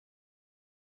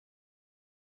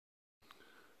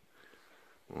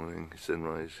Morning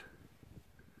sunrise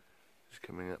is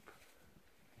coming up.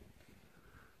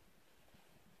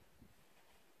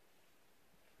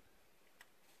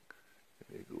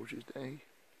 A gorgeous day.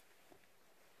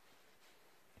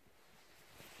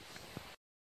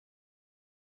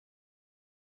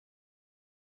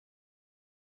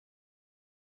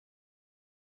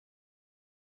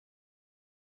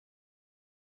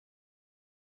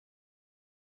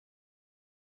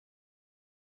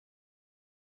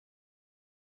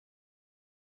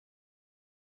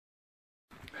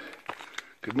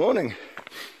 Good morning,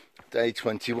 day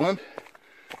 21,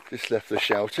 just left the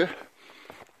shelter.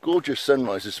 Gorgeous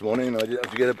sunrise this morning. I didn't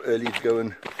have to get up early to go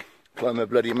and climb a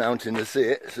bloody mountain to see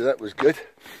it, so that was good.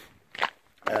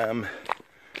 Going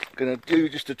to do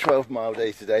just a 12-mile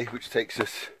day today, which takes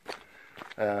us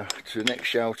to the next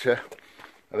shelter,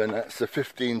 and then that's the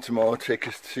 15 tomorrow, take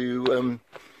us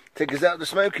out the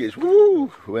Smokies, woo,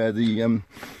 where the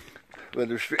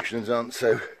restrictions aren't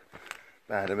so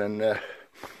bad. And then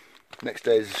next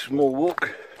day is a small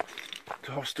walk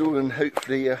to hostel, and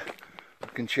hopefully I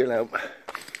can chill out,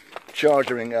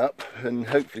 charging up, and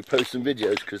hopefully post some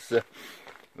videos, because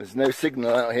there's no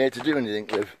signal out here to do anything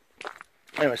with.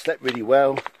 Anyway, I slept really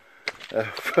well.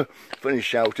 Funny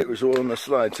shelter, it was all on the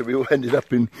slide, so we all ended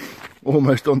up in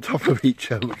almost on top of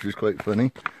each other, which was quite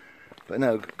funny. But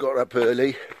no, got up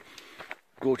early.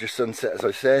 Gorgeous sunset, as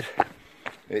I said.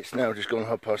 It's now just gone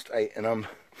 8:30 and I'm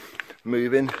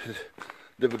moving.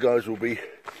 The other guys will be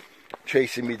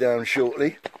chasing me down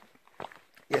shortly.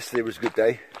 Yesterday was a good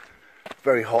day,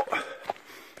 very hot,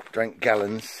 drank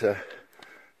gallons.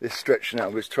 This stretch now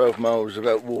was 12 miles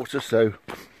without water, so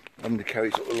I'm going to carry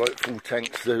sort of like full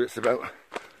tanks, so it's about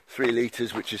 3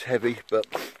 litres, which is heavy, but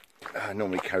I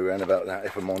normally carry around about that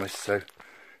if I'm honest, so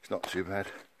it's not too bad.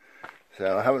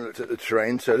 So I haven't looked at the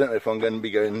terrain, so I don't know if I'm going to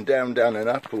be going down, down and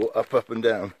up, or up and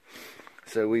down,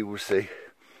 so we will see.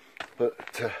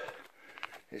 But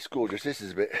it's gorgeous. This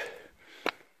is a bit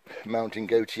mountain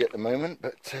goatee at the moment,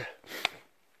 but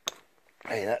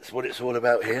hey, that's what it's all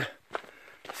about here.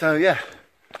 So yeah,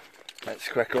 let's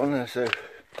crack on. So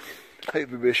hopefully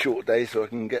it'll be a short day, so I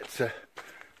can get to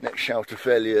next shelter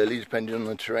fairly early, depending on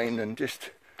the terrain, and just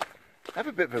have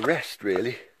a bit of a rest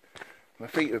really. My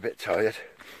feet are a bit tired.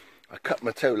 I cut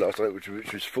my toe last night, which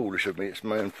was foolish of me. It's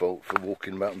my own fault for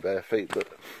walking about in bare feet, but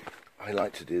I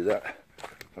like to do that.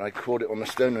 But I caught it on the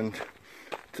stone and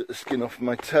took the skin off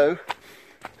my toe,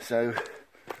 so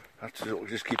I have to sort of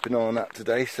just keep an eye on that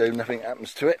today, so nothing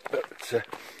happens to it, but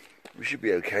we should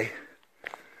be okay.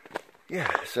 Yeah,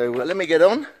 so let me get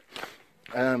on,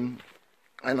 and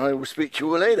I will speak to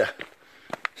you all later.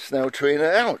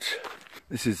 Snailtrainer out.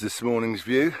 This is this morning's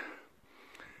view.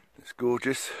 It's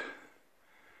gorgeous,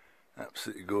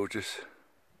 absolutely gorgeous.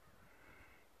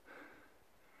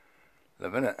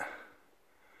 Loving it.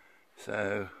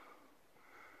 So,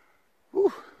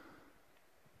 whew,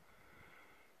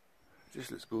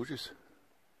 just looks gorgeous.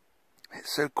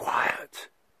 It's so quiet,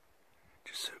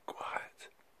 just so quiet.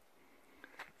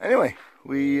 Anyway,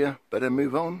 we better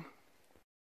move on.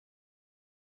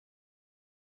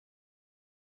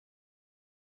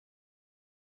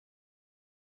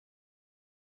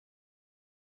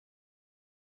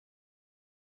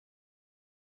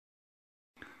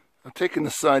 I've taken a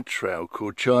side trail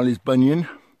called Charlie's Bunyan.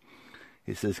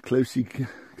 It says closely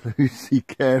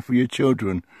care for your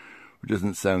children, which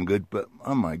doesn't sound good, but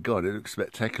oh my god, it looks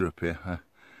spectacular up here.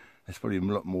 There's probably a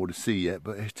lot more to see yet,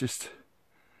 but it's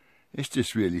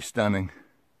just really stunning.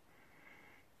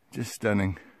 Just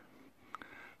stunning.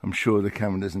 I'm sure the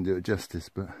camera doesn't do it justice,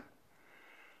 but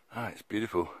it's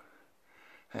beautiful.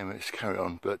 Anyway, let's carry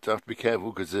on, but I have to be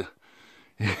careful because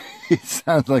it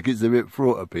sounds like it's a bit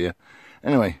fraught up here.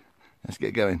 Anyway, let's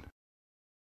get going.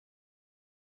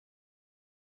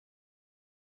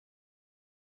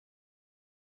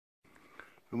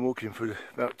 Been walking for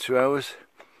about 2 hours,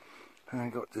 and I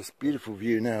got this beautiful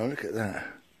view now. Look at that.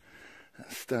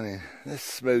 That's stunning. This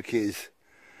Smokies.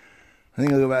 I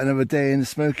think I'll go about another day in the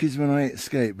Smokies when I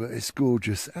escape, but it's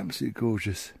gorgeous, absolutely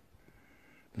gorgeous.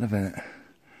 Loving it.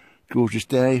 Gorgeous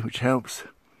day, which helps.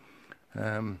 Where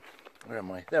am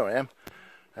I? There I am.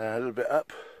 A little bit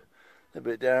up, a little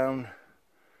bit down,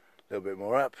 a little bit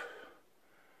more up,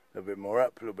 a little bit more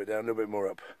up, a little bit down, a little bit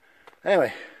more up.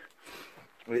 Anyway,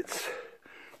 it's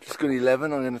just gone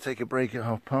 11. I'm going to take a break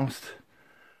at past,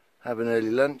 have an early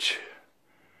lunch,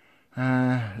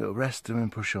 a little rest, and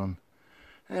then push on.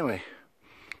 Anyway,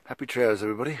 happy trails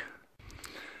everybody.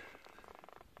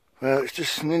 Well, it's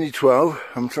just nearly 12.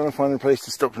 I'm trying to find a place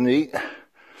to stop and eat,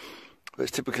 but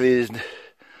it's typically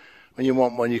when you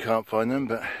want one you can't find them,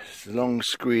 but it's a long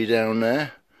scree down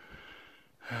there.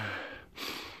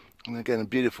 And again, a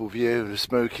beautiful view of the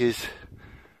Smokies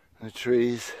and the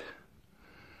trees.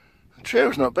 The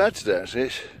trail's not bad today actually,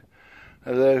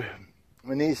 although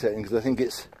my knee's hurting because I think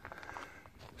it's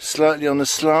slightly on the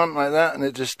slant like that and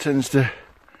it just tends to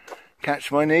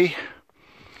catch my knee.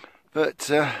 But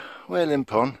we'll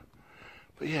limp on.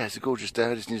 But yeah, it's a gorgeous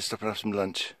day. I just need to stop and have some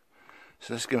lunch.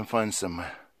 So let's go and find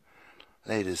somewhere.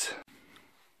 Laters.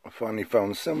 I finally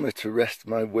found somewhere to rest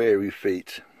my weary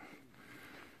feet.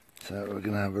 So we're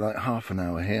going to have like half an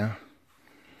hour here.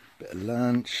 Bit of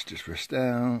lunch, just rest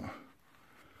out.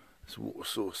 There's a water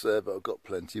source there, but I've got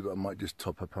plenty, but I might just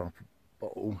top up half a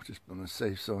bottle, just on the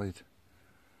safe side.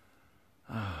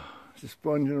 Just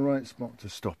finding the right spot to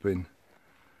stop in.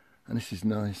 And this is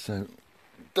nice, so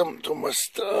dumped all my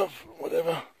stuff,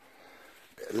 whatever.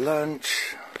 Bit of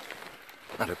lunch.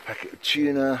 Had a packet of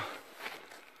tuna.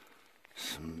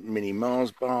 Some mini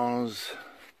Mars bars.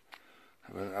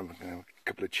 Have a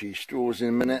couple of cheese straws in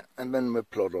a minute, and then we'll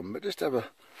plod on. But just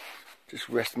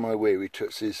rest my weary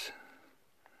tootsies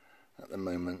at the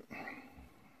moment.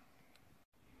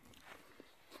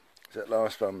 So at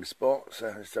last found my spot,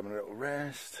 so just having a little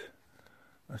rest.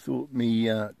 I thought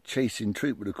me chasing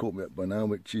troop would have caught me up by now,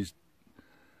 which is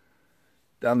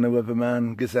Dan the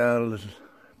Weatherman, Gazelle,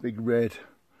 Big Red,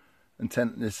 and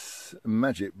Tentless and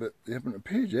Magic, but they haven't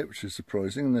appeared yet, which is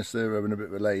surprising, unless they're having a bit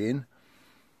of a lay-in.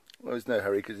 Well, there's no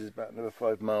hurry because there's about another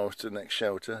 5 miles to the next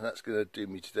shelter. That's going to do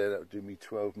me today. That would do me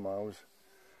 12 miles.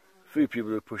 A few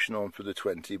people are pushing on for the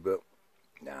 20, but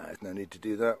nah, there's no need to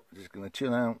do that. We're just going to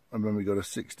chill out. And then we got a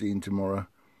 16 tomorrow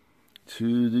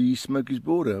to the Smokies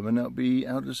border, and that'll be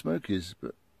out of the Smokies.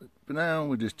 But for now,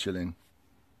 we're just chilling.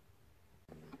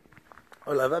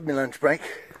 Well, I've had my lunch break,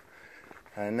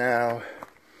 and now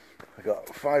I've got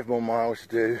 5 more miles to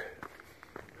do,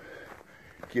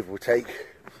 give or take,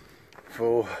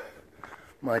 for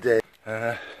my day.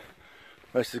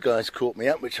 Most of the guys caught me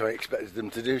up, which I expected them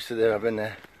to do, so they're having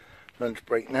their lunch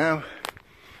break now.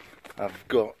 I've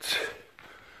got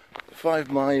 5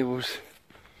 miles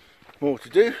more to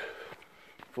do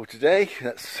for today.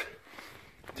 That's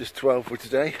just 12 for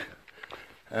today,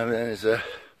 and then there's a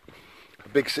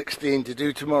big 16 to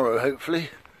do tomorrow, hopefully.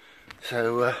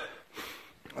 So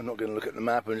I'm not going to look at the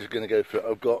map. I'm just going to go for it.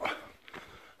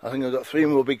 I think I've got 3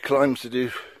 more big climbs to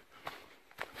do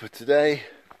for today.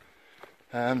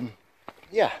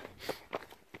 Yeah,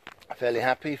 fairly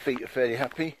happy. Feet are fairly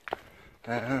happy.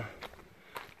 Yeah,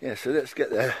 so let's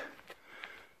get there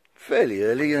fairly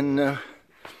early and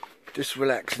just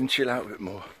relax and chill out a bit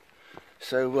more.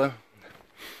 So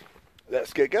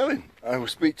let's get going. I will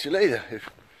speak to you later.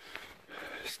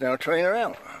 Snailtrainer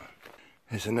out.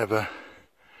 Here's another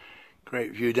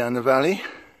great view down the valley.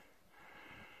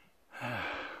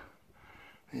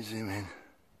 Let me zoom in.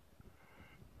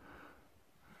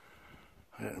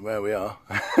 I don't know where we are.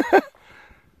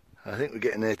 I think we're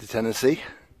getting near to Tennessee.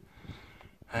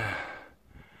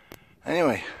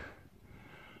 Anyway,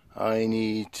 I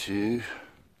need to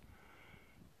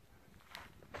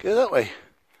go that way.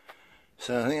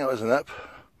 So I think that was an up.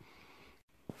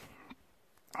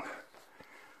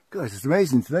 Guys, it's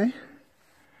amazing today.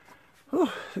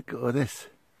 Oh, look at all this.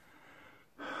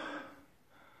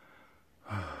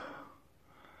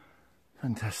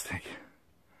 Fantastic.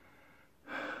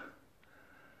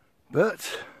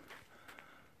 But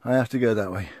I have to go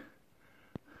that way.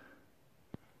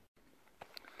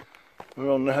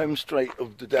 We're on the home straight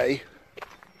of the day.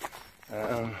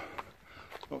 Not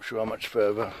sure how much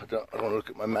further. I don't want to look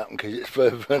at my map in case it's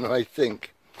further than I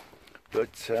think. But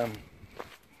it's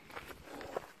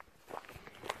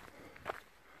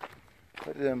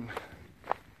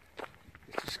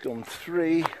just gone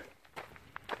 3.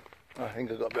 I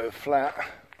think I've got a bit of flat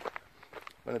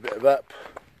and a bit of up,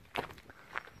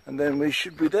 and then we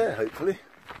should be there hopefully.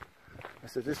 I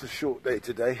said this is a short day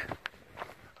today,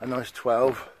 a nice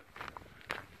 12.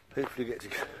 Hopefully get to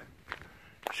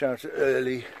shout it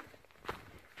early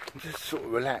and just sort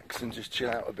of relax and just chill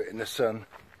out a bit in the sun.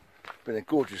 Been a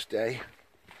gorgeous day.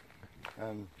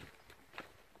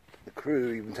 The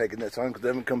crew even taking their time because they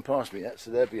haven't come past me yet, so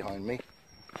they're behind me.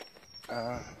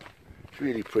 It's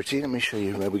really pretty. Let me show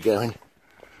you where we're going.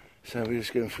 So we're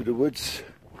just going through the woods.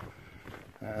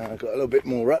 I've got a little bit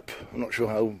more up. I'm not sure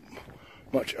how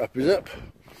much up is up.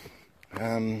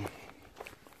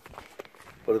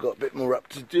 But I've got a bit more up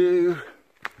to do.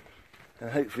 And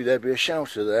hopefully there'll be a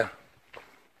shelter there.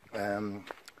 I'm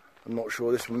not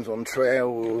sure this one's on trail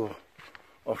or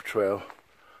off trail.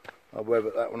 I'll worry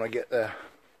about that when I get there.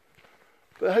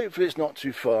 But hopefully it's not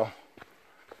too far.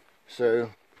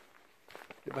 So,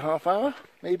 a half hour,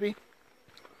 maybe?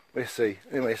 We'll see.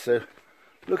 Anyway, so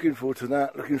looking forward to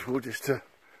that. Looking forward just to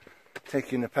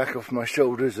taking the pack off my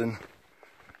shoulders and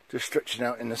just stretching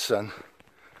out in the sun.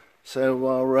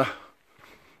 So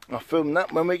I'll film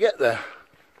that when we get there.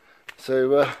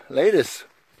 So laters.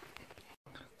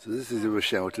 So this is a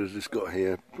shelter I just got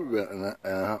here probably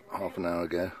about half an hour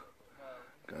ago.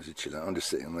 Guys are chilling out. I'm just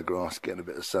sitting on the grass getting a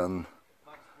bit of sun.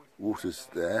 Water's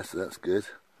there, so that's good.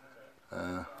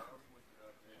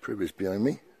 Privy's behind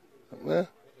me, up there,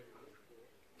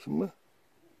 somewhere.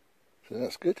 So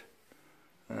that's good.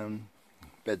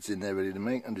 Bed's in there ready to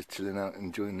make. I'm just chilling out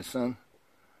enjoying the sun.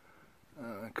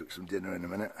 I'll cook some dinner in a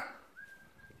minute.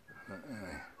 But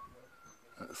anyway,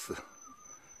 that's the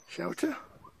shelter.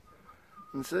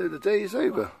 And so the day is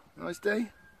over. Nice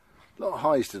day. A lot of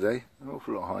highs today. An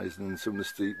awful lot of highs, and some of the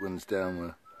steep ones down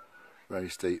were very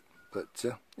steep. But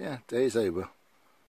yeah, day is over.